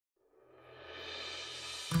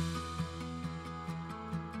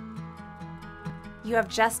You have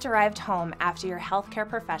just arrived home after your healthcare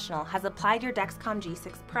professional has applied your Dexcom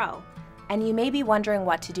G6 Pro, and you may be wondering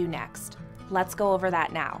what to do next. Let's go over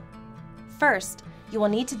that now. First, you will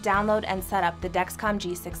need to download and set up the Dexcom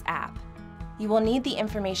G6 app. You will need the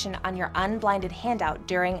information on your unblinded handout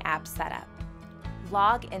during app setup.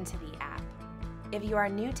 Log into the app. If you are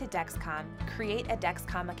new to Dexcom, create a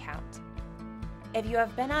Dexcom account. If you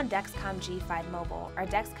have been on Dexcom G5 Mobile or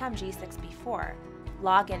Dexcom G6 before,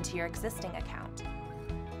 log into your existing account.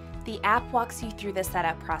 The app walks you through the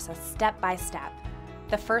setup process step by step.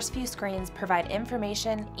 The first few screens provide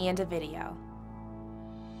information and a video.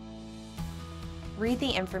 Read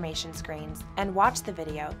the information screens and watch the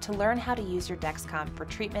video to learn how to use your Dexcom for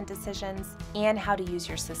treatment decisions and how to use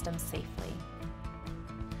your system safely.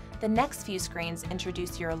 The next few screens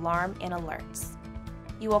introduce your alarm and alerts.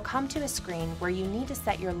 You will come to a screen where you need to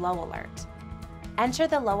set your low alert. Enter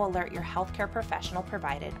the low alert your healthcare professional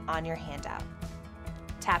provided on your handout.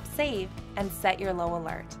 Tap Save and set your low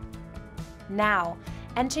alert. Now,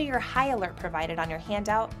 enter your high alert provided on your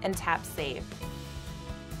handout and tap Save.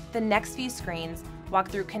 The next few screens walk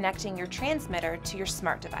through connecting your transmitter to your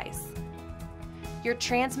smart device. Your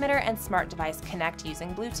transmitter and smart device connect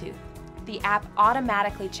using Bluetooth. The app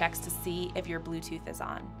automatically checks to see if your Bluetooth is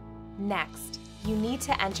on. Next, you need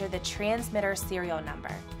to enter the transmitter serial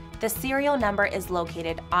number. The serial number is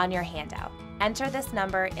located on your handout. Enter this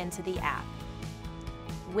number into the app.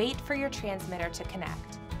 Wait for your transmitter to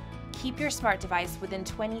connect. Keep your smart device within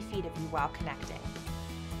 20 feet of you while connecting.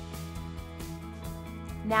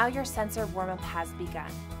 Now your sensor warm-up has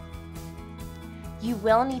begun. You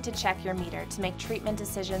will need to check your meter to make treatment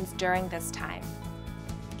decisions during this time.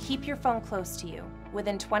 Keep your phone close to you,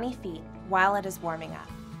 within 20 feet, while it is warming up.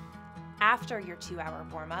 After your 2-hour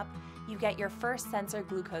warm-up, you get your first sensor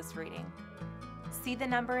glucose reading. See the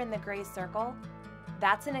number in the gray circle?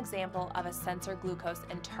 That's an example of a sensor glucose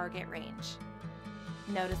in target range.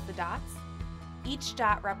 Notice the dots? Each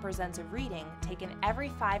dot represents a reading taken every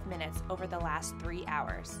 5 minutes over the last 3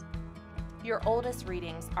 hours. Your oldest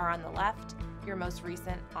readings are on the left, your most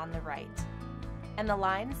recent on the right. And the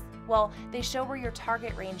lines? Well, they show where your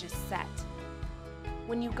target range is set.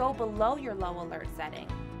 When you go below your low alert setting,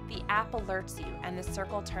 the app alerts you and the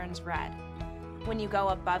circle turns red. When you go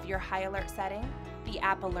above your high alert setting, the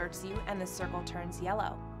app alerts you and the circle turns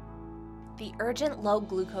yellow. The urgent low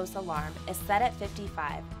glucose alarm is set at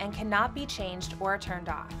 55 and cannot be changed or turned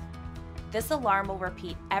off. This alarm will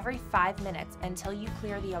repeat every 5 minutes until you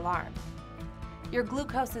clear the alarm. Your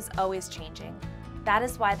glucose is always changing. That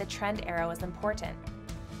is why the trend arrow is important.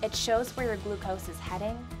 It shows where your glucose is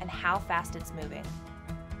heading and how fast it's moving.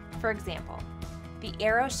 For example, the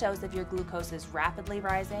arrow shows if your glucose is rapidly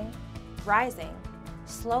rising, rising,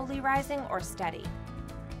 slowly rising, or steady,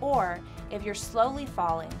 or if you're slowly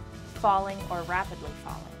falling, falling, or rapidly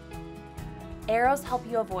falling. Arrows help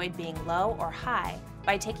you avoid being low or high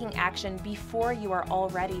by taking action before you are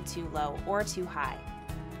already too low or too high.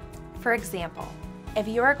 For example, if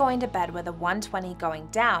you are going to bed with a 120 going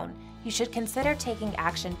down, you should consider taking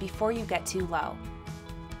action before you get too low.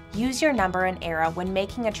 Use your number and arrow when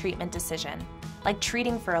making a treatment decision, like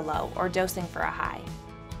treating for a low or dosing for a high.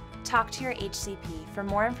 Talk to your HCP for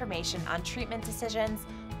more information on treatment decisions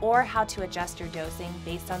or how to adjust your dosing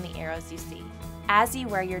based on the arrows you see. As you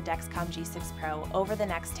wear your Dexcom G6 Pro over the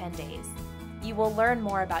next 10 days, you will learn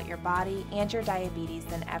more about your body and your diabetes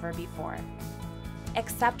than ever before.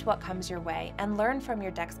 Accept what comes your way and learn from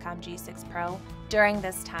your Dexcom G6 Pro during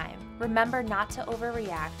this time. Remember not to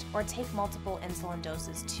overreact or take multiple insulin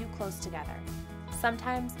doses too close together.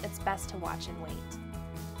 Sometimes it's best to watch and wait.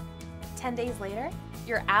 10 days later,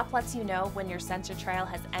 your app lets you know when your sensor trial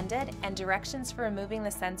has ended and directions for removing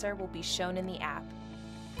the sensor will be shown in the app.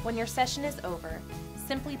 When your session is over,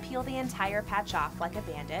 simply peel the entire patch off like a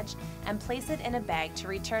bandage and place it in a bag to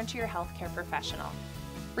return to your healthcare professional.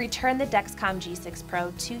 Return the Dexcom G6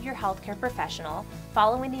 Pro to your healthcare professional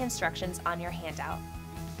following the instructions on your handout.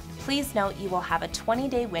 Please note you will have a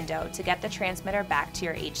 20-day window to get the transmitter back to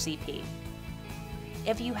your HCP.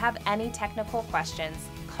 If you have any technical questions,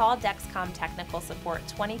 call Dexcom Technical Support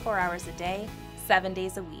 24 hours a day, 7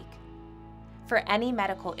 days a week. For any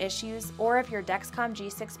medical issues or if your Dexcom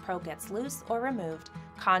G6 Pro gets loose or removed,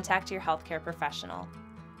 contact your healthcare professional.